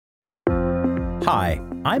Hi,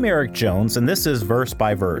 I'm Eric Jones, and this is Verse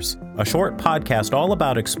by Verse, a short podcast all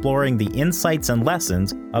about exploring the insights and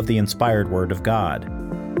lessons of the inspired Word of God.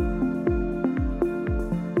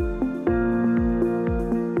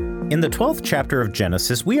 In the 12th chapter of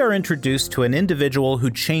Genesis, we are introduced to an individual who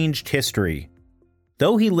changed history.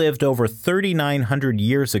 Though he lived over 3,900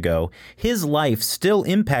 years ago, his life still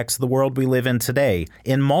impacts the world we live in today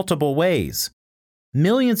in multiple ways.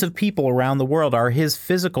 Millions of people around the world are his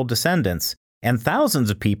physical descendants, and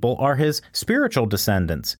thousands of people are his spiritual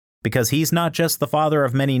descendants, because he's not just the father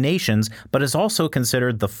of many nations, but is also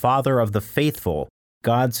considered the father of the faithful,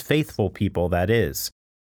 God's faithful people, that is.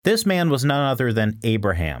 This man was none other than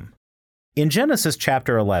Abraham. In Genesis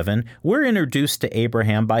chapter 11, we're introduced to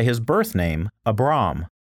Abraham by his birth name, Abram.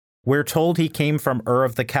 We're told he came from Ur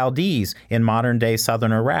of the Chaldees in modern-day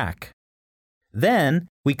southern Iraq. Then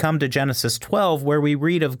we come to Genesis 12, where we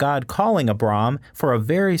read of God calling Abram for a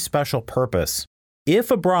very special purpose. If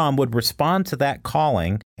Abram would respond to that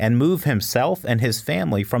calling and move himself and his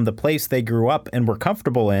family from the place they grew up and were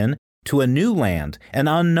comfortable in to a new land, an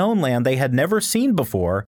unknown land they had never seen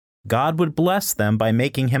before, God would bless them by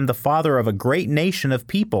making him the father of a great nation of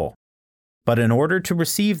people. But in order to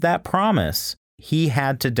receive that promise, he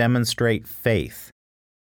had to demonstrate faith.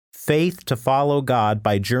 Faith to follow God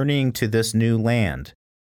by journeying to this new land.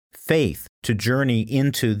 Faith to journey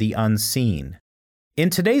into the unseen.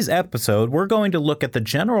 In today's episode, we're going to look at the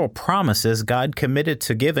general promises God committed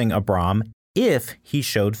to giving Abram if he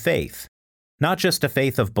showed faith. Not just a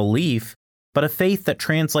faith of belief, but a faith that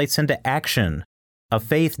translates into action, a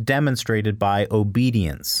faith demonstrated by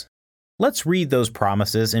obedience. Let's read those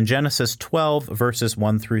promises in Genesis 12, verses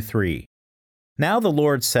 1 through 3. Now the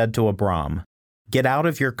Lord said to Abram, "Get out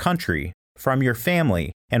of your country, from your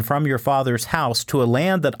family, and from your father's house to a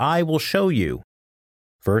land that I will show you."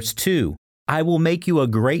 Verse 2, "I will make you a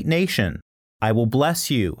great nation. I will bless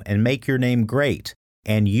you and make your name great,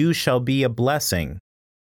 and you shall be a blessing."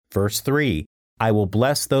 Verse 3, "I will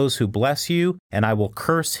bless those who bless you, and I will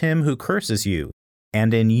curse him who curses you.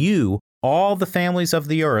 And in you all the families of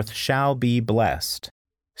the earth shall be blessed."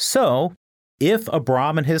 So, if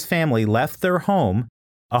Abram and his family left their home,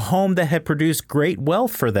 a home that had produced great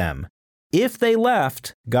wealth for them, if they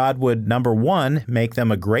left, God would, number one, make them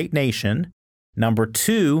a great nation, number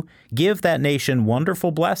two, give that nation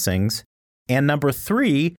wonderful blessings, and number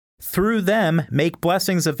three, through them, make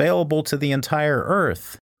blessings available to the entire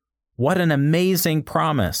earth. What an amazing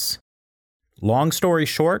promise. Long story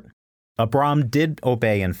short, Abram did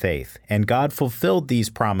obey in faith, and God fulfilled these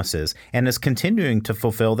promises and is continuing to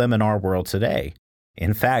fulfill them in our world today.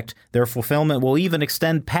 In fact, their fulfillment will even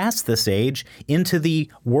extend past this age into the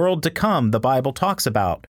world to come the Bible talks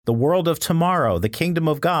about, the world of tomorrow, the kingdom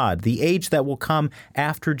of God, the age that will come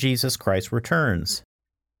after Jesus Christ returns.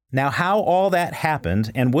 Now, how all that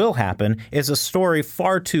happened and will happen is a story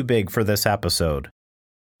far too big for this episode.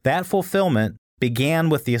 That fulfillment began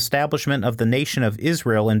with the establishment of the nation of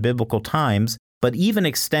Israel in biblical times, but even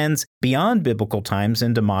extends beyond biblical times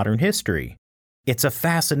into modern history. It's a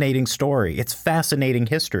fascinating story. It's fascinating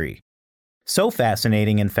history. So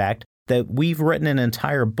fascinating, in fact, that we've written an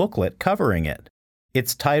entire booklet covering it.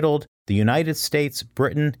 It's titled The United States,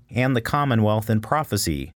 Britain, and the Commonwealth in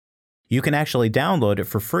Prophecy. You can actually download it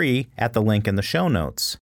for free at the link in the show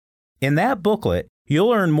notes. In that booklet, you'll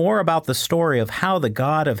learn more about the story of how the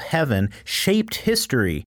God of heaven shaped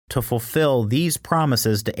history to fulfill these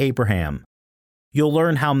promises to Abraham. You'll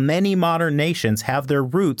learn how many modern nations have their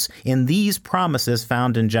roots in these promises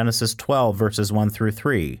found in Genesis 12, verses 1 through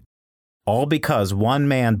 3. All because one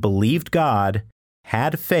man believed God,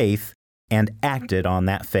 had faith, and acted on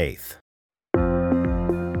that faith.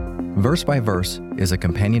 Verse by Verse is a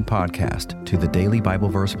companion podcast to the Daily Bible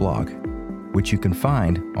Verse blog, which you can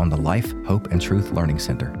find on the Life, Hope, and Truth Learning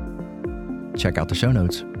Center. Check out the show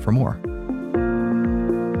notes for more.